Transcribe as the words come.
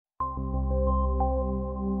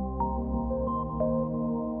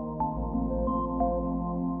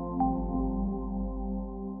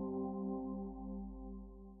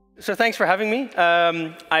So thanks for having me.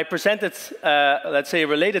 I presented, let's say, a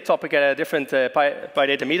related topic at a different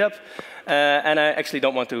PyData meetup, and I actually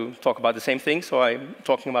don't want to talk about the same thing, so I'm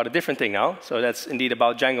talking about a different thing now. So that's indeed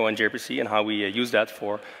about Django and gRPC and how we use that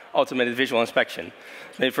for automated visual inspection.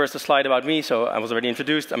 Maybe first a slide about me. So I was already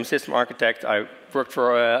introduced. I'm a system architect. I worked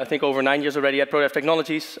for, I think, over 9 years already at ProDev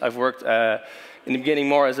Technologies. I've worked in the beginning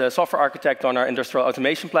more as a software architect on our industrial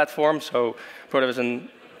automation platform. So ProDev is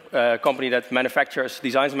a company that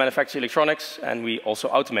designs and manufactures electronics, and we also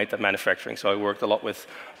automate that manufacturing. So I worked a lot with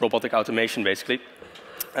robotic automation, basically.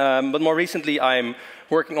 But more recently, I'm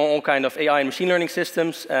working on all kinds of AI and machine learning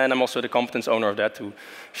systems, and I'm also the competence owner of that to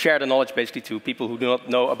share the knowledge basically to people who do not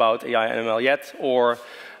know about AI and ML yet, or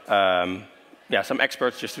some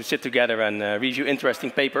experts just to sit together and review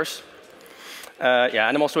interesting papers.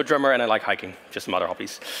 And I'm also a drummer and I like hiking, just some other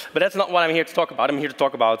hobbies. But that's not what I'm here to talk about. I'm here to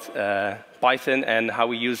talk about Python and how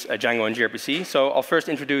we use Django and gRPC. So I'll first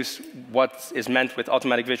introduce what is meant with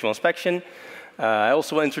automatic visual inspection. I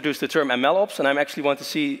also will introduce the term MLOps, and I actually want to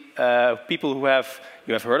see people who have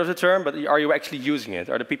heard of the term, but are you actually using it?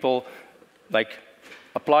 Are the people like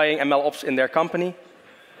applying MLOps in their company?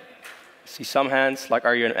 I see some hands, like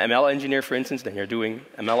are you an ML engineer, for instance, then you're doing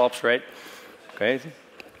MLOps, right? Okay.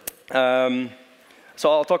 So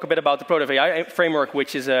I'll talk a bit about the ProDev AI framework,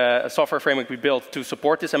 which is a software framework we built to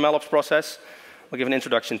support this MLOps process. I'll give an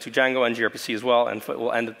introduction to Django and gRPC as well, and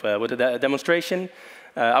we'll end up with a demonstration.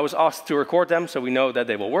 I was asked to record them, so we know that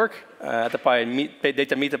they will work. At the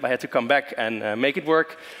PyData meetup, I had to come back and make it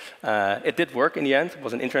work. It did work in the end. It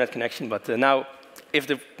was an internet connection, but now, if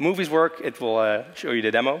the movies work, it will show you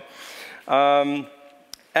the demo. And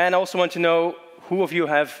I also want to know who of you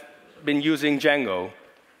have been using Django,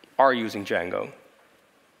 are using Django.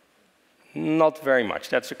 Not very much.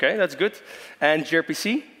 That's OK. That's good. And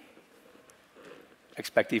gRPC?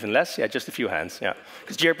 Expect even less. Yeah, just a few hands. Yeah,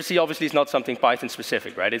 because gRPC obviously is not something Python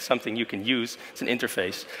specific, right? It's something you can use. It's an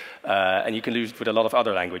interface, and you can use it with a lot of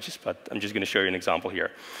other languages. But I'm just going to show you an example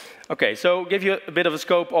here. OK, so give you a bit of a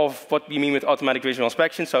scope of what we mean with automatic visual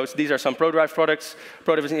inspection. So these are some ProDrive products.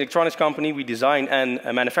 ProDrive is an electronics company. We design and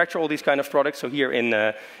manufacture all these kind of products. So here in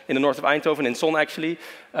the north of Eindhoven, in Son actually,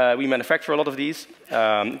 we manufacture a lot of these.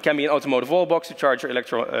 It can be an automotive wall box to charge your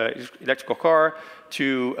electrical car,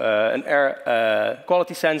 to an air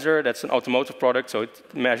quality sensor. That's an automotive product, so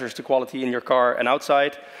it measures the quality in your car and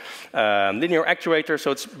outside. Linear actuator,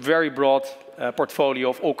 so it's very broad portfolio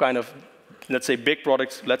of all kind of, let's say, big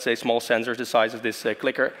products, let's say small sensors the size of this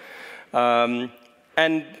clicker.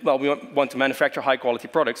 And well, we want to manufacture high-quality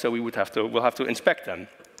products, so we'll have to inspect them.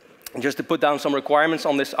 And just to put down some requirements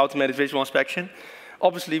on this automated visual inspection,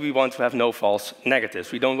 obviously we want to have no false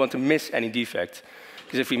negatives. We don't want to miss any defect,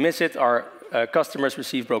 because if we miss it, our customers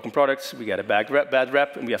receive broken products, we get a bad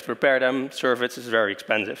rep, and we have to repair them. Service is very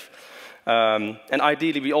expensive. And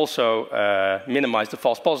ideally, we also minimize the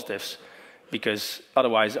false positives, because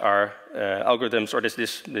otherwise our algorithms, or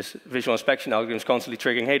this visual inspection algorithm is constantly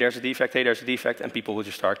triggering, hey, there's a defect, and people will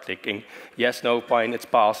just start clicking, yes, no, fine, it's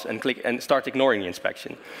pass, and click and start ignoring the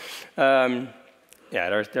inspection.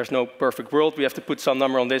 There's no perfect world. We have to put some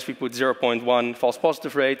number on this. We put 0.1 false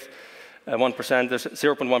positive rate. 1%,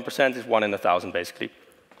 0.1% is 1 in 1,000, basically.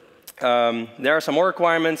 There are some more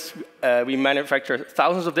requirements. We manufacture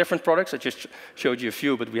thousands of different products. I just showed you a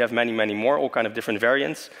few, but we have many, many more, all kind of different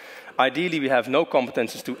variants. Ideally, we have no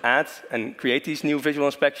competences to add and create these new visual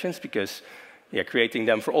inspections, because creating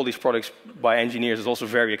them for all these products by engineers is also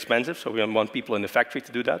very expensive, so we want people in the factory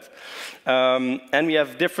to do that. And we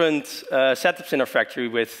have different setups in our factory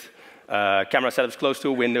with camera setups close to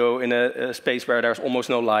a window in a space where there's almost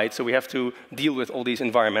no light, so we have to deal with all these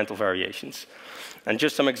environmental variations. And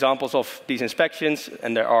just some examples of these inspections,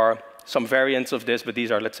 and there are some variants of this, but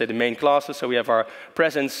these are, let's say, the main classes. So we have our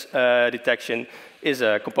presence detection. Is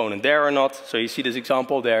a component there or not? So you see this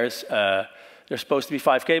example, there's supposed to be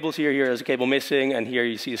 5 cables here, there's a cable missing, and here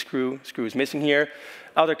you see a screw is missing here.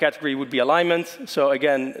 Other category would be alignment. So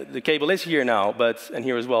again, the cable is here now, and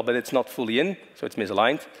here as well, but it's not fully in, so it's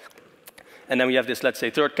misaligned. And then we have this, let's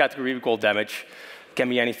say, third category we call damage. It can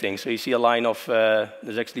be anything. So you see a line of,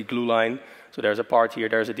 there's actually glue line. So there's a part here,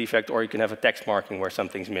 there's a defect, or you can have a text marking where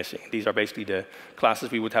something's missing. These are basically the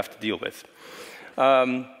classes we would have to deal with.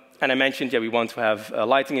 And I mentioned, we want to have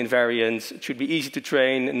lighting invariants. It should be easy to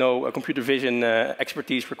train, no computer vision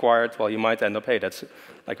expertise required. Well, you might end up, hey, that's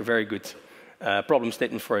like a very good problem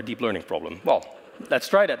statement for a deep learning problem. Well, let's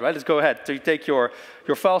try that, right? Let's go ahead. So you take your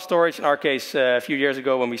file storage. In our case, a few years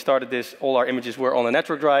ago when we started this, all our images were on a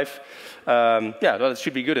network drive. Well, it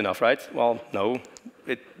should be good enough, right? Well, no.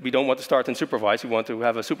 we don't want to start unsupervised, we want to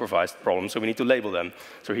have a supervised problem, so we need to label them.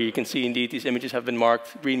 So here you can see indeed these images have been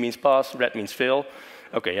marked, green means pass, red means fail.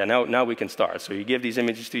 Okay, yeah, now we can start. So you give these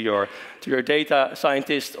images to your data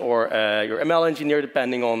scientist or your ML engineer,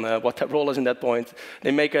 depending on what that role is in that point.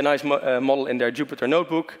 They make a nice model in their Jupyter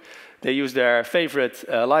notebook. They use their favorite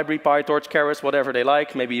library, PyTorch, Keras, whatever they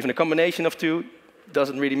like, maybe even a combination of two.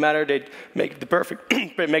 Doesn't really matter. They make the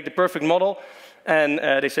perfect model. And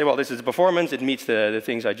they say, well, this is the performance. It meets the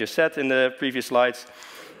things I just said in the previous slides.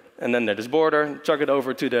 And then there's border. Chuck it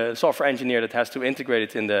over to the software engineer that has to integrate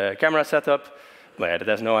it in the camera setup. Well, yeah, that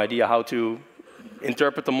has no idea how to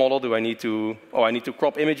interpret the model. Do I need to, I need to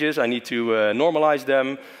crop images. I need to normalize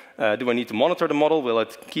them. Do I need to monitor the model? Will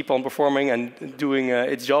it keep on performing and doing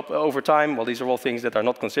its job over time? Well, these are all things that are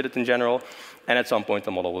not considered in general. And at some point,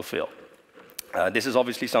 the model will fail. This is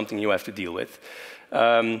obviously something you have to deal with.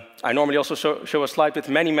 I normally also show a slide with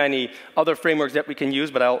many, many other frameworks that we can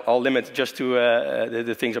use, but I'll limit just to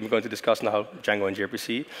the things I'm going to discuss now, Django and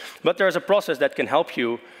gRPC. But there's a process that can help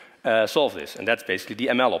you solve this, and that's basically the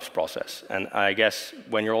MLOps process. And I guess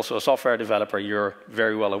when you're also a software developer, you're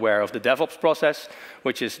very well aware of the DevOps process,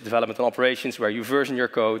 which is development and operations, where you version your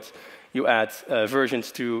code, you add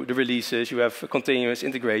versions to the releases, you have continuous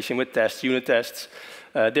integration with tests, unit tests,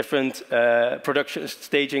 different production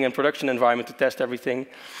staging and production environment to test everything.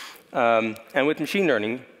 And with machine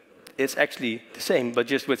learning, it's actually the same, but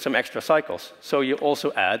just with some extra cycles. So you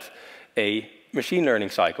also add a machine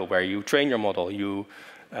learning cycle where you train your model, you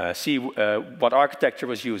see what architecture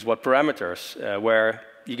was used, what parameters, where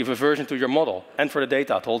you give a version to your model. And for the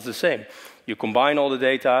data, it holds the same. You combine all the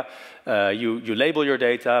data, you label your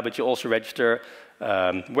data, but you also register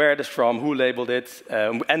where it is from, who labeled it,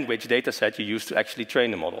 and which data set you use to actually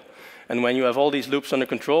train the model. And when you have all these loops under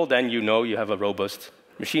control, then you know you have a robust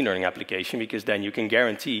machine learning application, because then you can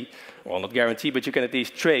guarantee, well, not guarantee, but you can at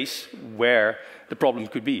least trace where the problem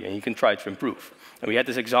could be, and you can try to improve. And we had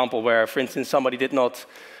this example where, for instance, somebody did not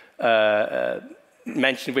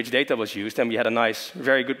mention which data was used, and we had a nice,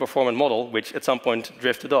 very good performant model, which at some point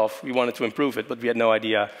drifted off. We wanted to improve it, but we had no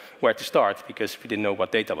idea where to start, because we didn't know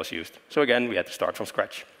what data was used. So again, we had to start from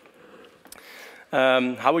scratch.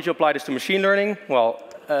 How would you apply this to machine learning? Well,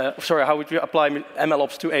 how would you apply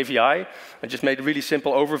MLOps to AVI? I just made a really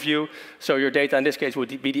simple overview. So your data, in this case,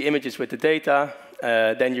 would be the images with the data.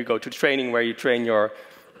 Then you go to training, where you train your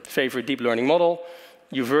favorite deep learning model.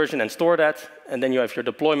 You version and store that, and then you have your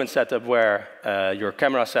deployment setup where your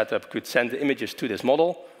camera setup could send the images to this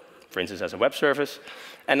model, for instance, as a web service.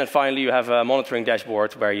 And then finally, you have a monitoring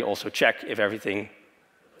dashboard where you also check if everything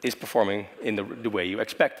is performing in the way you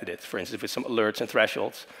expected it, for instance, with some alerts and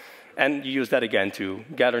thresholds. And you use that again to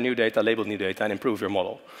gather new data, label new data, and improve your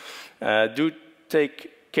model. Do take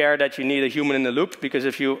care that you need a human in the loop, because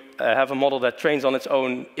if you have a model that trains on its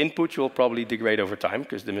own input, you will probably degrade over time,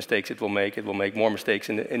 because the mistakes it will make more mistakes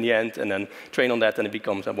in the end, and then train on that, and it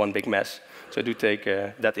becomes one big mess. So do take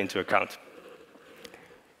that into account.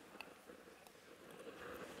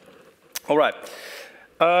 All right.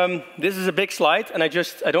 This is a big slide, and I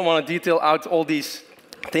don't want to detail out all these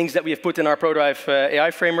things that we have put in our ProDrive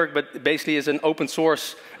AI framework, but basically is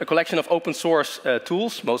a collection of open source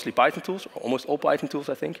tools, mostly Python tools, or almost all Python tools,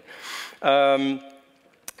 I think,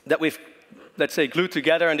 that we've, let's say, glued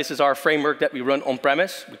together, and this is our framework that we run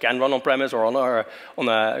on-premise. We can run on-premise or on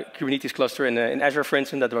a Kubernetes cluster in Azure, for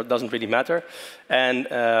instance. That doesn't really matter. And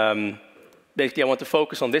basically, I want to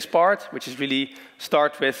focus on this part, which is really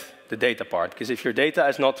start with the data part, because if your data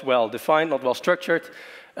is not well defined, not well structured,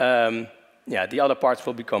 yeah, the other parts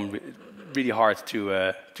will become really hard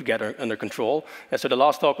to get under control. And so the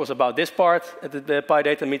last talk was about this part at the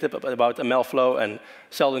PyData meetup, about MLflow and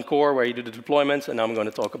Selden Core, where you do the deployments, and now I'm going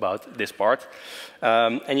to talk about this part.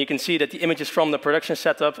 And you can see that the images from the production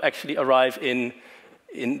setup actually arrive in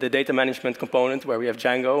the data management component, where we have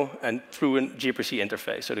Django, and through a gRPC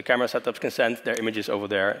interface. So the camera setups can send their images over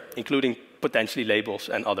there, including potentially labels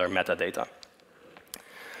and other metadata.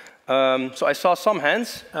 So I saw some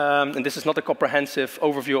hands, and this is not a comprehensive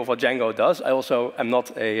overview of what Django does. I also am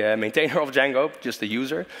not a maintainer of Django, just a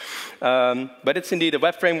user. But it's indeed a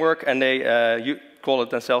web framework, and they call it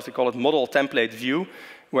themselves, they call it model template view,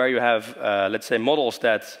 where you have, let's say, models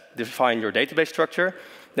that define your database structure.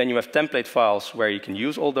 Then you have template files where you can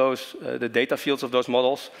use all those, the data fields of those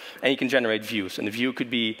models, and you can generate views. And the view could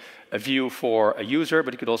be a view for a user,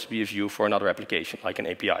 but it could also be a view for another application, like an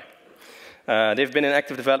API. They've been in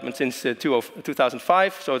active development since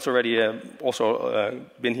 2005, so it's already also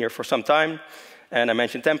been here for some time. And I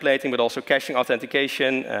mentioned templating, but also caching,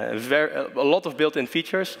 authentication, a lot of built-in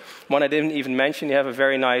features. One I didn't even mention, you have a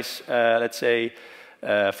very nice, let's say,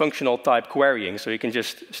 functional type querying. So you can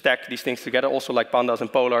just stack these things together, also like pandas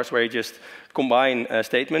and polars, where you just combine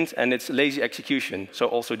statements, and it's lazy execution. So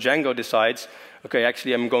also Django decides, okay,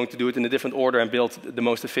 actually I'm going to do it in a different order and build the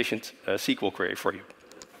most efficient SQL query for you.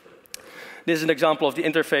 This is an example of the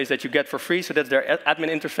interface that you get for free. So that's their admin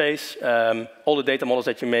interface. All the data models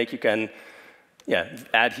that you make, you can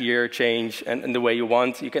add here, change, and the way you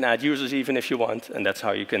want. You can add users even if you want, and that's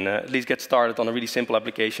how you can at least get started on a really simple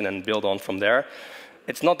application and build on from there.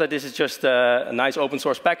 It's not that this is just a nice open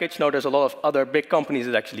source package. No, there's a lot of other big companies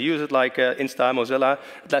that actually use it, like Insta, Mozilla.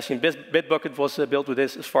 Atlassian Bitbucket was built with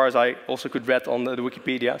this, as far as I also could read on the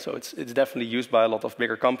Wikipedia. So it's definitely used by a lot of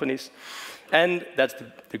bigger companies. And that's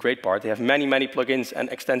the great part. They have many, many plugins and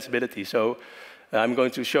extensibility. So I'm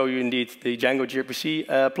going to show you indeed the Django gRPC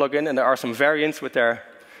plugin, and there are some variants with their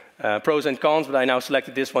pros and cons, but I now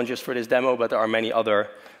selected this one just for this demo, but there are many other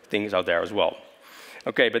things out there as well.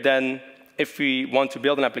 Okay, but then if we want to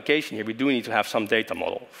build an application here, we do need to have some data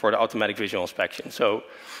model for the automatic visual inspection. So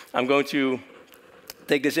I'm going to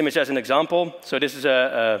take this image as an example. So this is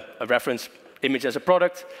a reference image as a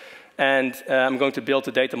product, and I'm going to build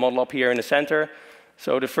the data model up here in the center.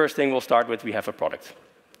 So the first thing we'll start with, we have a product.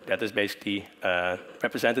 That is basically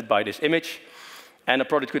represented by this image. And a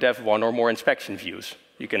product could have one or more inspection views.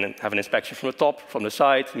 You can have an inspection from the top, from the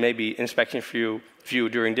side, maybe inspection view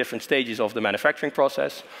during different stages of the manufacturing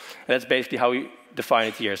process. And that's basically how we define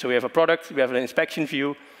it here. So we have a product, we have an inspection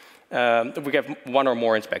view. We have one or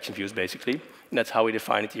more inspection views, basically. And that's how we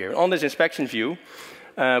define it here. On this inspection view,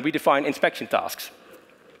 we define inspection tasks.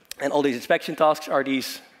 And all these inspection tasks are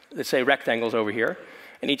these, let's say, rectangles over here.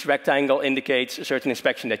 And each rectangle indicates a certain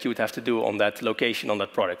inspection that you would have to do on that location, on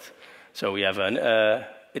that product. So we have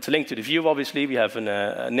it's linked to the view, obviously. We have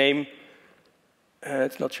a name.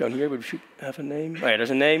 It's not shown here, but we should have a name. Oh, yeah,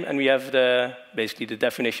 there's a name, and we have basically the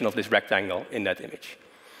definition of this rectangle in that image.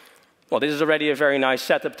 Well, this is already a very nice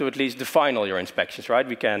setup to at least define all your inspections, right?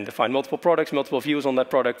 We can define multiple products, multiple views on that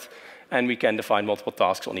product, and we can define multiple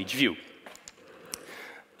tasks on each view.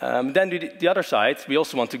 Then the other side, we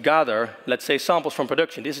also want to gather, let's say, samples from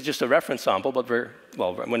production. This is just a reference sample, but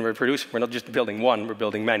when we're producing, we're not just building one, we're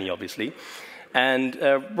building many, obviously. And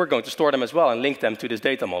we're going to store them as well and link them to this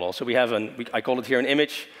data model. So we have I call it here an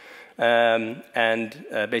image, and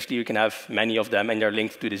basically you can have many of them, and they're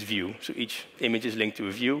linked to this view. So each image is linked to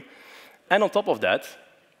a view. And on top of that,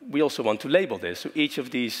 we also want to label this. So each of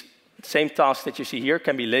these same tasks that you see here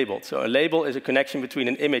can be labeled. So a label is a connection between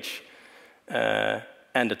an image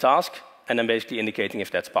and the task, and then basically indicating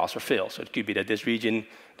if that's pass or fail. So it could be that this region,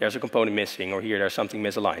 there's a component missing, or here there's something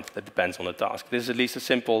misaligned. That depends on the task. This is at least a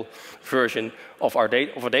simple version of our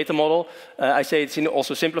data model. I say it's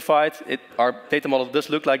also simplified. Our data model does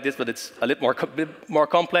look like this, but it's a little more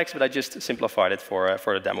complex, but I just simplified it for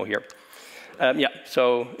the demo here.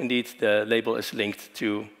 So indeed, the label is linked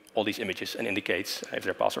to all these images and indicates if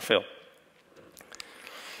they're pass or fail.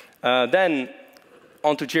 Then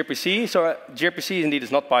onto gRPC. So gRPC indeed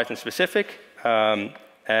is not Python specific,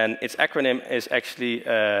 and its acronym is actually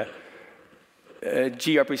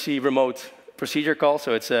gRPC remote procedure call.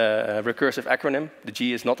 So it's a recursive acronym. The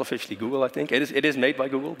G is not officially Google, I think. It is made by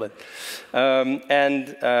Google, but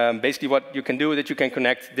basically what you can do is that you can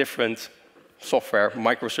connect different software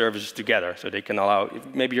microservices together. So they can allow,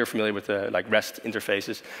 maybe you're familiar with like REST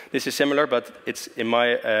interfaces. This is similar, but it's, in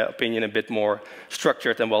my opinion, a bit more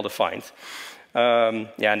structured and well-defined. And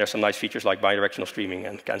there's some nice features like bidirectional streaming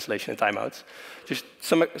and cancellation and timeouts.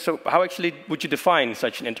 So how actually would you define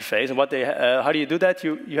such an interface? And how do you do that?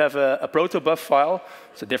 You have a protobuf file.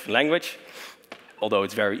 It's a different language, although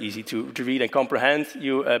it's very easy to read and comprehend.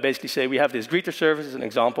 You basically say, we have this greeter service, is an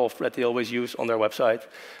example that they always use on their website.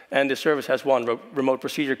 And the service has one remote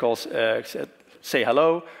procedure called say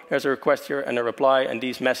hello. There's a request here and a reply, and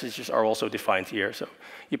these messages are also defined here. So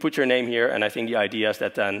you put your name here, and I think the idea is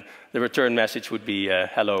that then the return message would be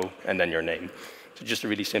hello and then your name. So just a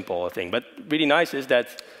really simple thing. But really nice is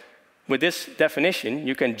that with this definition,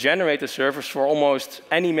 you can generate a service for almost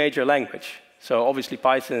any major language. So obviously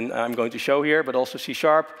Python I'm going to show here, but also C#,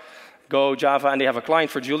 Go, Java, and they have a client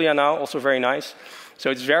for Julia now, also very nice. So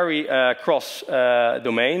it's very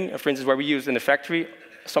cross-domain. For instance, where we use in the factory,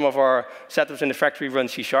 some of our setups in the factory run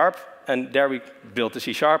C#, and there we built the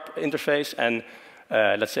C# interface, and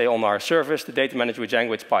let's say on our service, the data manager with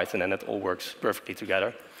Django, it's Python, and it all works perfectly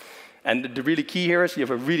together. And the really key here is you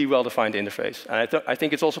have a really well-defined interface. And I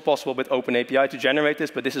think it's also possible with OpenAPI to generate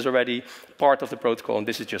this, but this is already part of the protocol, and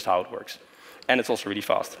this is just how it works. And it's also really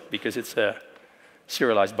fast, because it's a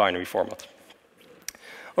serialized binary format.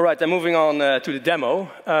 All right, then moving on to the demo.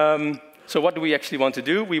 So what do we actually want to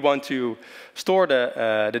do? We want to store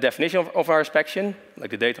the definition of our inspection, like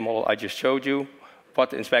the data model I just showed you.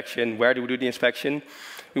 What inspection, where do we do the inspection?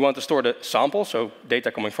 We want to store the sample, so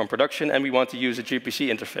data coming from production, and we want to use a gRPC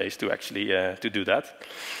interface to actually to do that.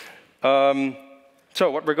 So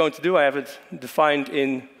what we're going to do, I have it defined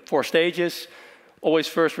in 4 stages. Always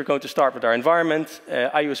first, we're going to start with our environment.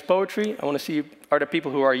 I use Poetry. I want to see, are there people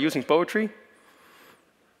who are using Poetry?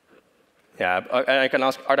 Yeah, I can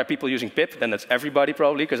ask, are there people using pip? Then that's everybody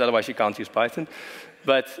probably, because otherwise you can't use Python.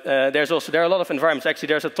 But there are a lot of environments. Actually,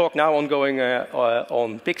 there's a talk now ongoing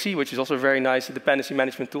on Pixie, which is also a very nice dependency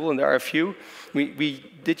management tool, and there are a few. We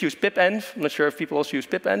did use pipenv. I'm not sure if people also use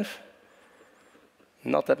pipenv.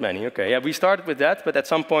 Not that many, okay. Yeah, we started with that, but at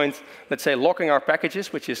some point, let's say locking our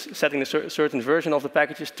packages, which is setting a certain version of the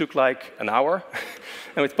packages, took like an hour.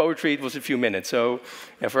 And with Poetry, it was a few minutes. So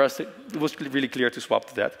yeah, for us, it was really clear to swap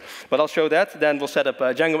to that. But I'll show that. Then we'll set up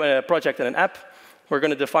a Django project and an app. We're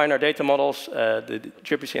going to define our data models, the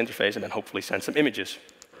gRPC interface, and then hopefully send some images.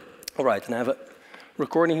 All right, and I have a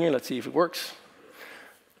recording here. Let's see if it works.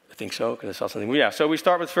 I think so, because I saw something. Yeah, so we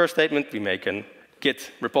start with first statement. We make a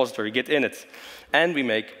Git repository, Git init. And we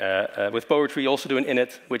make, with Poetry, also do an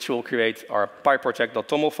init, which will create our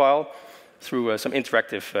pyproject.toml file through some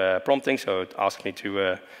interactive prompting. So it asks me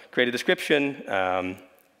to create a description.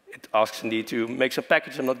 It asks indeed to make some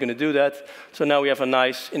package. I'm not going to do that. So now we have a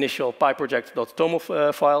nice initial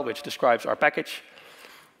pyproject.toml file, which describes our package.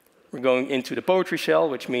 We're going into the Poetry shell,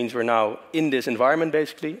 which means we're now in this environment,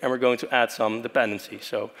 basically. And we're going to add some dependencies.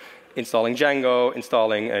 So installing Django,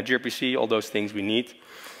 installing gRPC, all those things we need.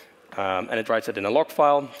 And it writes it in a log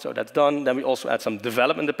file, so that's done. Then we also add some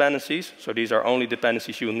development dependencies. So these are only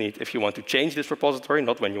dependencies you'll need if you want to change this repository,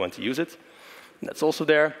 not when you want to use it. And that's also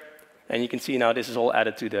there. And you can see now this is all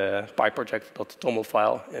added to the pyproject.toml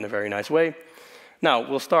file in a very nice way. Now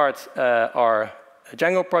we'll start our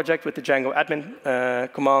Django project with the Django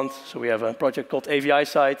admin command. So we have a project called AVI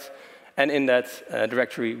site. And in that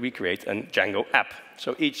directory, we create a Django app.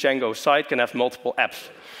 So each Django site can have multiple apps.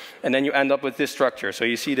 And then you end up with this structure. So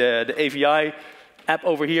you see the AVI app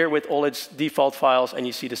over here with all its default files, and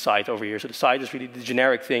you see the site over here. So the site is really the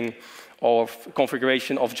generic thing of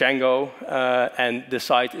configuration of Django, and the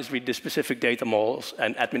site is really the specific data models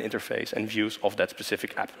and admin interface and views of that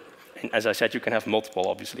specific app. And as I said, you can have multiple,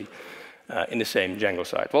 obviously, in the same Django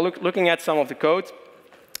site. Well, looking at some of the code,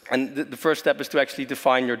 and the first step is to actually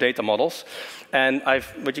define your data models. And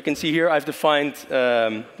what you can see here, I've defined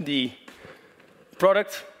the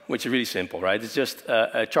product, which is really simple, right? It's just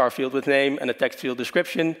a char field with name and a text field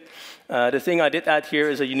description. The thing I did add here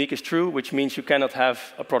is a unique is true, which means you cannot have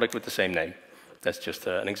a product with the same name. That's just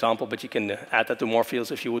an example, but you can add that to more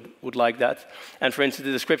fields if you would like that. And for instance,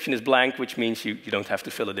 the description is blank, which means you don't have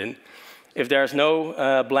to fill it in. If there's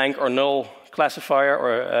no blank or null classifier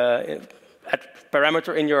or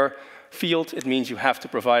parameter in your field, it means you have to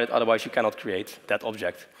provide it, otherwise you cannot create that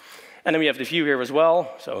object. And then we have the view here as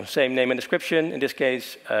well, so same name and description. In this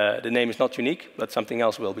case, the name is not unique, but something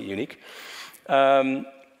else will be unique.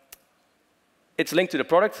 It's linked to the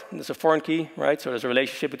product. There's a foreign key, right? So there's a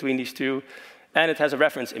relationship between these two. And it has a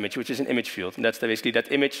reference image, which is an image field. And that's basically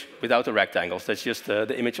that image without the rectangles. That's just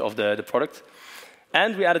the image of the product.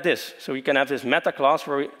 And we added this. So we can have this meta class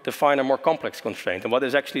where we define a more complex constraint. And what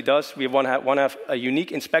this actually does, we want to have a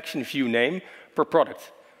unique inspection view name per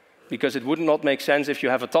product. Because it would not make sense if you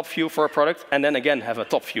have a top view for a product and then again have a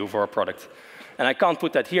top view for a product. And I can't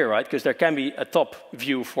put that here, right? Because there can be a top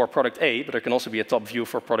view for product A, but there can also be a top view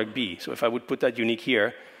for product B. So if I would put that unique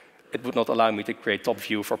here, it would not allow me to create top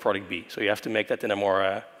view for product B. So you have to make that in a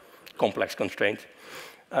more complex constraint.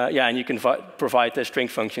 Yeah, and you can provide the string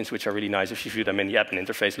functions, which are really nice if you view them in the admin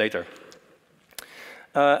interface later.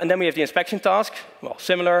 And then we have the inspection task. Well,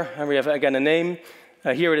 similar, and we have again a name.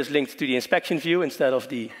 Here it is linked to the inspection view instead of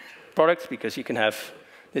the product, because you can have,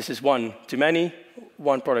 this is one to many,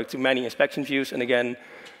 one product to many inspection views, and again,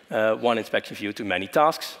 one inspection view to many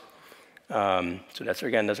tasks. So that's,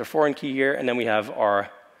 again, there's a foreign key here, and then we have our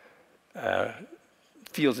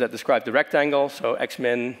fields that describe the rectangle, so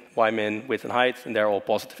xmin, ymin, width and height, and they're all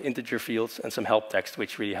positive integer fields, and some help text,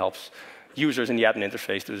 which really helps users in the admin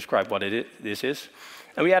interface to describe what this is.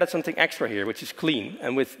 And we added something extra here, which is clean.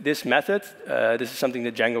 And with this method, this is something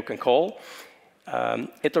that Django can call.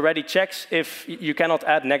 It already checks if you cannot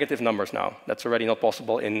add negative numbers now. That's already not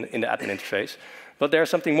possible in the admin interface. But there's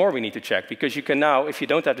something more we need to check, because you can now, if you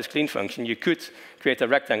don't have this clean function, you could create a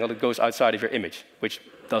rectangle that goes outside of your image, which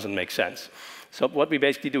doesn't make sense. So what we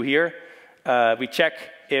basically do here, we check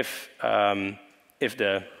if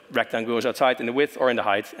the rectangle goes outside in the width or in the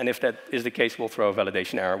height, and if that is the case, we'll throw a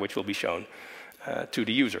validation error, which will be shown to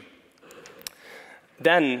the user.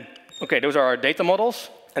 Then, okay, those are our data models.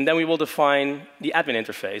 And then we will define the admin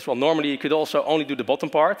interface. Well, normally you could also only do the bottom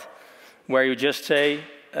part, where you just say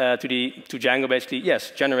to Django basically,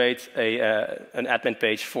 yes, generate an admin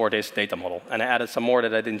page for this data model. And I added some more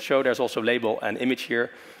that I didn't show. There's also label and image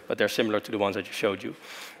here, but they're similar to the ones I just showed you.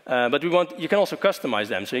 But you can also customize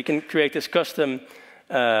them. So you can create this custom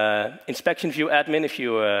inspection view admin if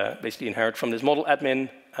you basically inherit from this model admin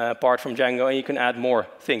part from Django, and you can add more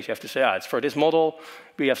things. You have to say, it's for this model.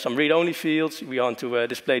 We have some read-only fields. We want to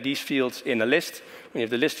display these fields in a list. We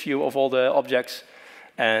have the list view of all the objects.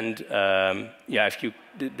 And yeah, if you,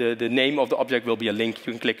 the name of the object will be a link.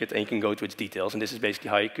 You can click it and you can go to its details. And this is basically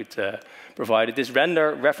how you could provide it. This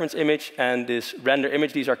render reference image and this render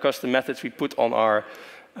image, these are custom methods we put on our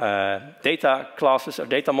data classes or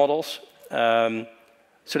data models.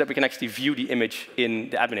 So that we can actually view the image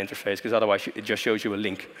in the admin interface, because otherwise it just shows you a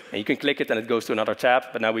link. And you can click it and it goes to another tab,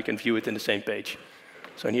 but now we can view it in the same page.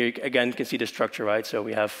 So in here, you, again, you can see the structure, right? So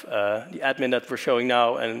we have the admin that we're showing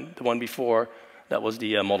now, and the one before, that was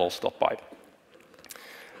the models.py.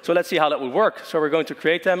 So let's see how that would work. So we're going to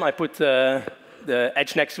create them. I put the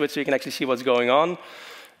edge next to it so you can actually see what's going on.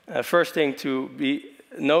 First thing to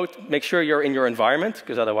note, make sure you're in your environment,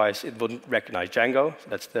 because otherwise it wouldn't recognize Django. So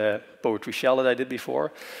that's the poetry shell that I did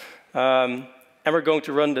before. And we're going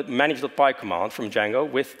to run the manage.py command from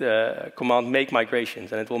Django with the command make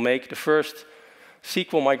migrations. And it will make the first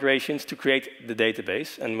SQL migrations to create the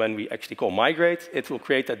database. And when we actually call migrate, it will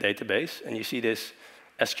create that database. And you see this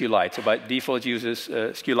SQLite. So by default, it uses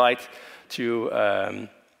SQLite to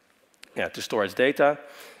store its data.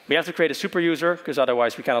 We have to create a super user, because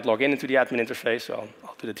otherwise we cannot log into the admin interface. So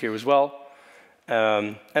I'll do that here as well.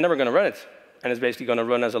 And then we're going to run it. And it's basically going to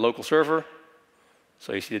run as a local server.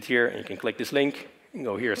 So you see it here, and you can click this link and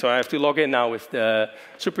go here. So I have to log in now with the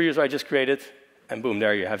super user I just created. And boom,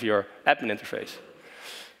 there you have your admin interface.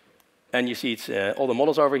 And you see it's all the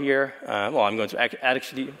models over here. Well, I'm going to add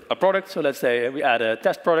actually a product. So let's say we add a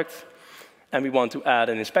test product. And we want to add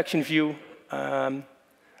an inspection view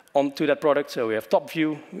onto that product. So we have top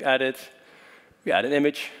view, we add it, we add an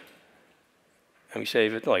image, and we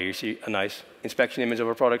save it. Well, you see a nice inspection image of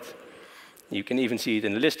our product. You can even see it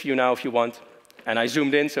in the list view now if you want. And I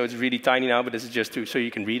zoomed in, so it's really tiny now, but this is just so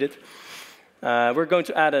you can read it. We're going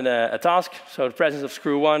to add a task, so the presence of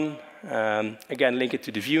screw 1. Again, link it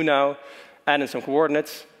to the view now, add in some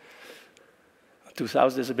coordinates.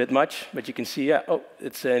 2000 is a bit much, but you can see, yeah, oh,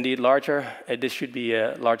 it's indeed larger. This should be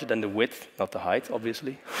larger than the width, not the height,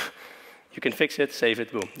 obviously. You can fix it, save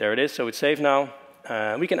it, boom. There it is, so it's saved now.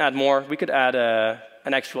 We can add more. We could add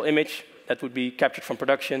an actual image that would be captured from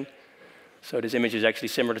production. So this image is actually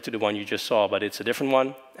similar to the one you just saw, but it's a different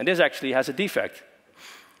one. And this actually has a defect.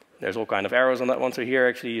 There's all kind of arrows on that one. So here,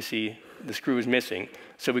 actually, you see the screw is missing.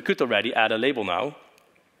 So we could already add a label now.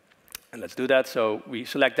 And let's do that. So we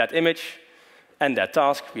select that image and that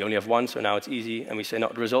task. We only have one, so now it's easy. And we say, no,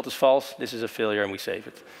 the result is false. This is a failure, and we save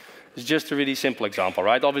it. It's just a really simple example,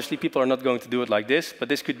 right? Obviously, people are not going to do it like this, but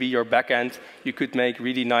this could be your backend. You could make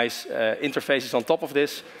really nice interfaces on top of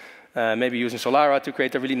this, maybe using Solara to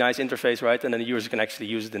create a really nice interface, right? And then the user can actually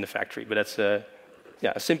use it in the factory. But that's a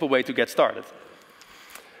simple way to get started.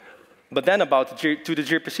 But then about the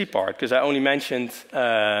gRPC part, because I only mentioned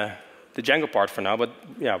the Django part for now, but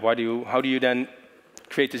yeah, how do you then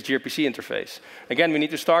create this gRPC interface? Again, we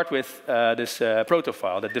need to start with this proto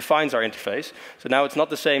file that defines our interface. So now it's not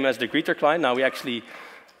the same as the greeter client. Now we actually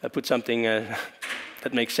put something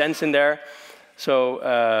that makes sense in there. So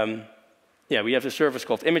yeah, we have a service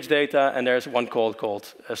called image data, and there's one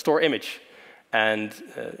called store image. And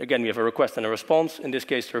again, we have a request and a response. In this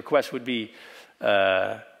case, the request would be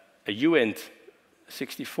a uint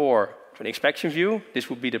 64 for an inspection view. This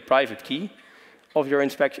would be the private key of your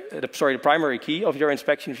inspection, the primary key of your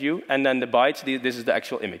inspection view, and then the bytes, this is the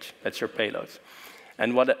actual image. That's your payload.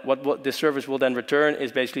 And what this service will then return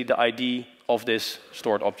is basically the ID of this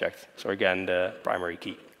stored object. So again, the primary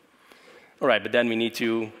key. All right, but then we need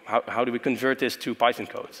to, how do we convert this to Python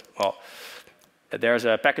code? Well, there's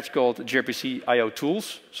a package called gRPC IO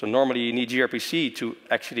tools. So normally you need gRPC to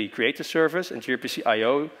actually create the service, and gRPC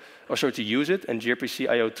IO, or so to use it, and gRPC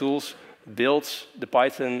IO tools builds the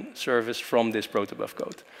Python service from this protobuf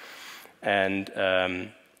code.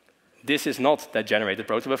 And this is not that generated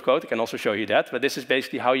protobuf code. I can also show you that, but this is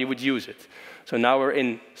basically how you would use it. So now we're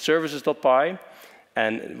in services.py,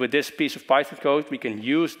 and with this piece of Python code, we can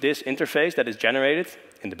use this interface that is generated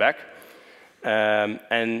in the back.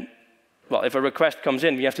 And well, if a request comes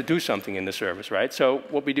in, we have to do something in the service, right? So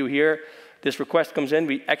what we do here, this request comes in,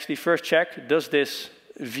 we actually first check, does this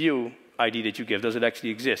view ID that you give, does it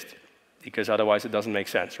actually exist? Because otherwise it doesn't make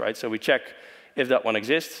sense, right? So we check if that one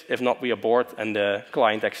exists. If not, we abort, and the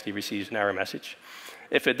client actually receives an error message.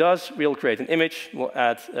 If it does, we'll create an image.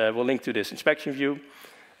 We'll link to this inspection view.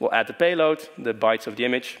 We'll add the payload, the bytes of the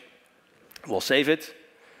image. We'll save it.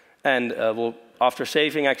 And after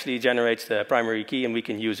saving, actually generates the primary key, and we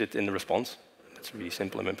can use it in the response. It's a really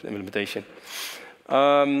simple implementation.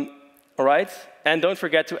 All right. And don't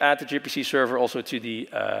forget to add the gRPC server also to the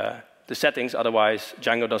settings. Otherwise,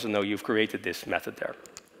 Django doesn't know you've created this method there.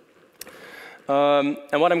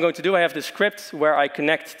 And what I'm going to do, I have this script where I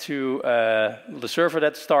connect to the server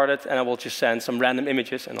that started, and I will just send some random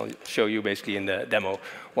images, and I'll show you basically in the demo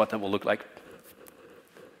what that will look like.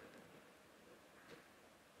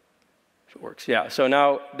 If it works, yeah. So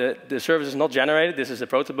now the service is not generated. This is a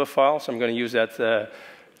protobuf file, so I'm going to use that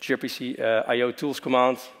gRPC IO tools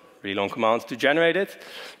command, really long command, to generate it.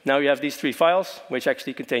 Now you have these 3 files, which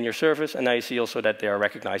actually contain your service, and now you see also that they are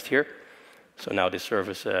recognized here. So now this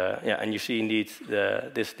service, and you see indeed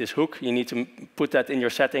this hook. You need to put that in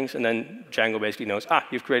your settings, and then Django basically knows,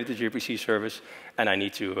 you've created the gRPC service, and I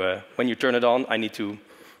need to, when you turn it on, I need to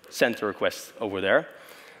send the request over there.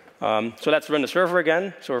 So let's run the server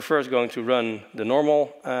again. So we're first going to run the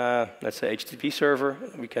normal, let's say HTTP server.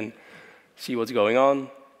 We can see what's going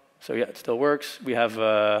on. So yeah, it still works. We have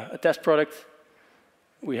a test product.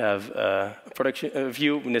 We have a production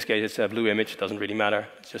view. In this case, it's a blue image. It doesn't really matter.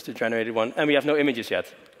 It's just a generated one. And we have no images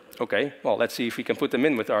yet. OK, well, let's see if we can put them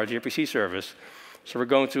in with our gRPC service. So we're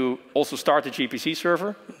going to also start the gRPC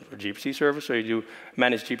server. So you do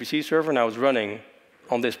manage gRPC server. Now it's running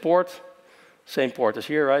on this port. Same port as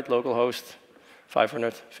here, right? Localhost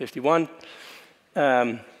 551.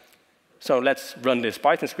 So let's run this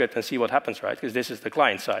Python script and see what happens, right? Because this is the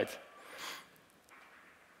client side.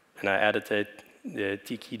 And I added the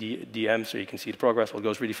TKey DM so you can see the progress. Well, it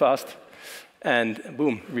goes really fast. And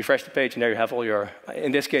boom, refresh the page, and there you have all your,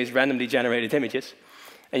 in this case, randomly generated images.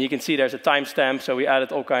 And you can see there's a timestamp, so we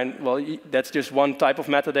added all well, that's just one type of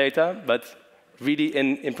metadata, but really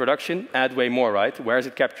in production, add way more, right? Where is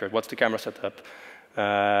it captured? What's the camera setup?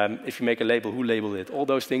 If you make a label, who labeled it? All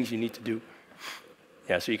those things you need to do.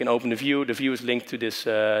 Yeah, so you can open the view. The view is linked to this,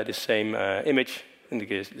 this same image. In the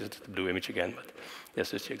case, it's the blue image again, but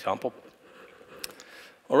yes, that's the example.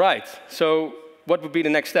 All right, so what would be the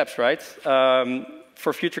next steps, right?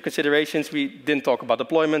 For future considerations, we didn't talk about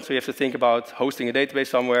deployment, so you have to think about hosting a database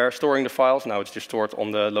somewhere, storing the files. Now it's just stored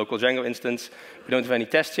on the local Django instance. We don't have any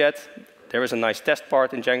tests yet. There is a nice test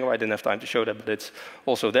part in Django. I didn't have time to show that, but it's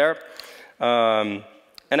also there. And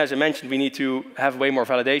as I mentioned, we need to have way more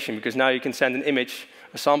validation, because now you can send an image,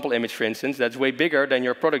 a sample image, for instance, that's way bigger than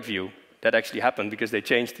your product view. That actually happened because they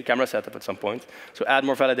changed the camera setup at some point. So add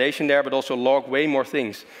more validation there, but also log way more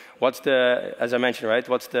things. What's the, as I mentioned, right,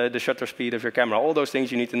 what's the shutter speed of your camera? All those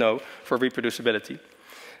things you need to know for reproducibility.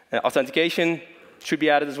 Authentication should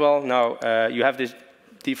be added as well. Now, you have this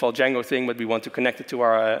default Django thing, but we want to connect it to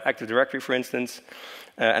our Active Directory, for instance.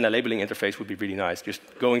 And a labeling interface would be really nice. Just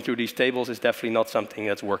going through these tables is definitely not something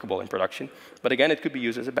that's workable in production. But again, it could be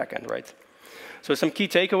used as a backend, right? So some key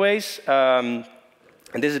takeaways.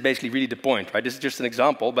 And this is basically really the point, right? This is just an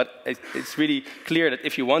example, but it's really clear that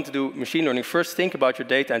if you want to do machine learning, first think about your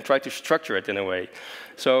data and try to structure it in a way.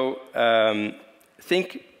 So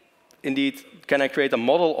think, indeed, can I create a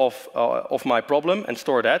model of my problem and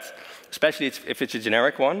store that, especially if it's a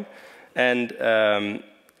generic one. And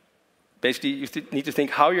basically, you need to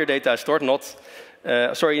think how your data is stored, not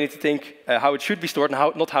you need to think how it should be stored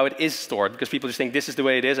and not how it is stored, because people just think this is the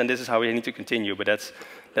way it is and this is how we need to continue, but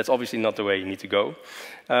that's obviously not the way you need to go.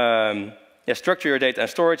 Structure your data and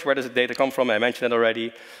storage. Where does the data come from? I mentioned it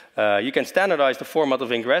already. You can standardize the format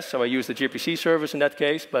of ingress, so I use the gRPC service in that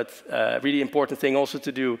case, but really important thing also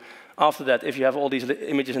to do after that, if you have all these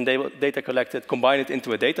images and data collected, combine it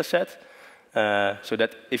into a data set, so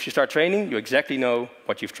that if you start training, you exactly know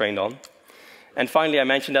what you've trained on. And finally, I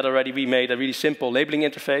mentioned that already, we made a really simple labeling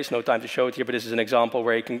interface. No time to show it here, but this is an example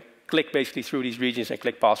where you can click basically through these regions and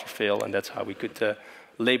click pass or fail, and that's how we could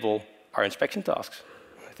label our inspection tasks.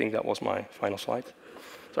 I think that was my final slide.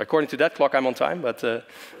 So according to that clock, I'm on time, but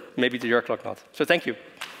maybe to your clock not. So thank you.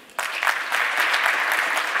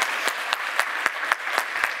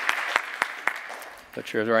 Not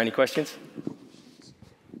sure if there are any questions.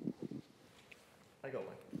 I got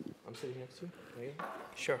one. I'm sitting next to you.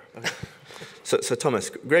 Sure. Okay. So Thomas,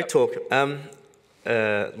 great talk.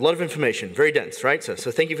 A lot of information, very dense, right? So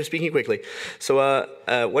thank you for speaking quickly. So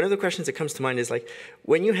one of the questions that comes to mind is, like,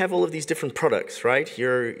 when you have all of these different products, right?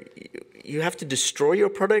 you have to destroy your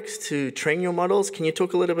products to train your models. Can you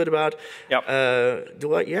talk a little bit about,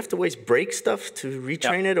 you have to always break stuff to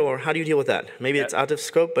retrain it, or how do you deal with that? Maybe it's out of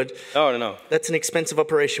scope, but no. That's an expensive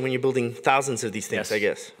operation when you're building thousands of these things, I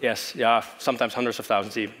guess. Yes, yeah, sometimes hundreds of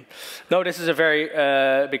thousands even. No, this is a very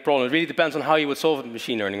big problem. It really depends on how you would solve it with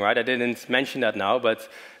machine learning, right? I didn't mention that now, but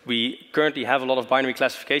we currently have a lot of binary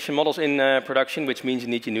classification models in production, which means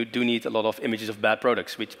you do need a lot of images of bad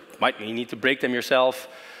products, which might mean you need to break them yourself.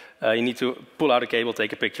 You need to pull out a cable,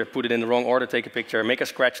 take a picture, put it in the wrong order, take a picture, make a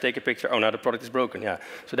scratch, take a picture. Oh, now the product is broken. Yeah,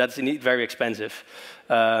 so that's indeed very expensive.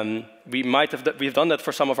 We've done that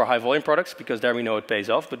for some of our high volume products because there we know it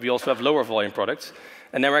pays off. But we also have lower volume products,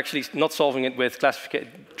 and then we're actually not solving it with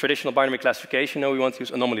traditional binary classification. No, we want to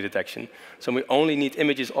use anomaly detection. So we only need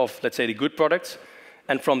images of, let's say, the good products,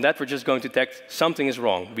 and from that we're just going to detect something is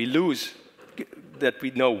wrong. We lose that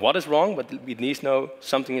we know what is wrong, but we at least know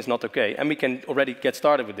something is not okay. And we can already get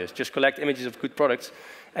started with this. Just collect images of good products,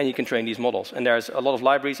 and you can train these models. And there's a lot of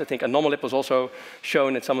libraries. I think Anomalip was also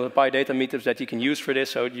shown at some of the PyData meetups that you can use for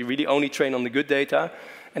this. So you really only train on the good data,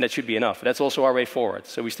 and that should be enough. That's also our way forward.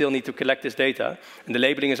 So we still need to collect this data, and the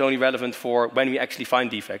labeling is only relevant for when we actually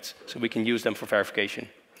find defects, so we can use them for verification.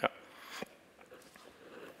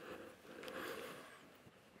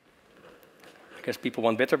 I guess people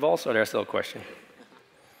want bitterballs, or there's still a question?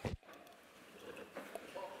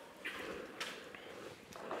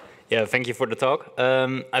 Yeah, thank you for the talk.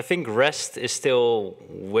 I think REST is still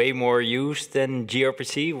way more used than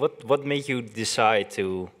gRPC. What made you decide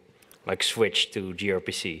to switch to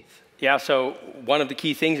gRPC? Yeah, so one of the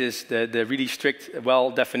key things is the really strict,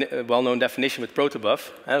 well-known definition with protobuf,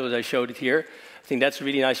 as I showed it here. I think that's a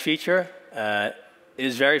really nice feature. It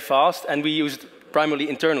is very fast, and we use it primarily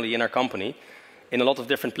internally in our company, in a lot of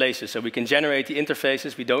different places. So we can generate the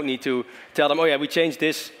interfaces. We don't need to tell them, oh yeah, we changed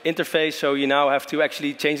this interface, so you now have to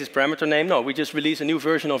actually change this parameter name. No, we just release a new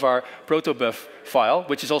version of our protobuf file,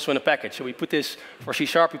 which is also in a package. So we put this for C#,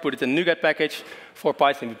 we put it in a NuGet package. For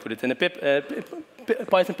Python, we put it in a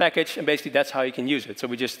Python package, and basically that's how you can use it. So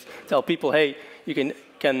we just tell people, hey, you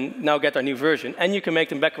can now get our new version, and you can make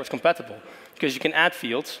them backwards compatible, because you can add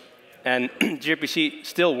fields, and gRPC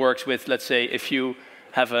still works with, let's say, if you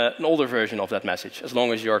have an older version of that message, as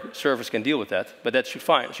long as your service can deal with that. But that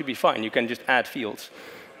should be fine. You can just add fields.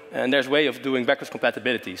 And there's a way of doing backwards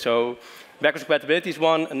compatibility. So backwards compatibility is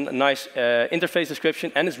one, a nice interface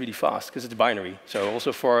description, and it's really fast, because it's binary. So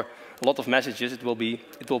also for a lot of messages, it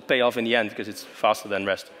will pay off in the end, because it's faster than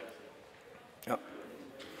REST. Yeah.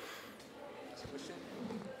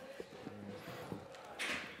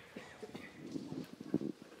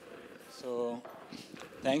 So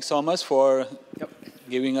thanks, Thomas, for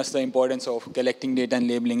giving us the importance of collecting data and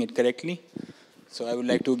labeling it correctly. So I would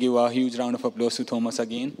like to give a huge round of applause to Thomas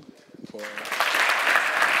again for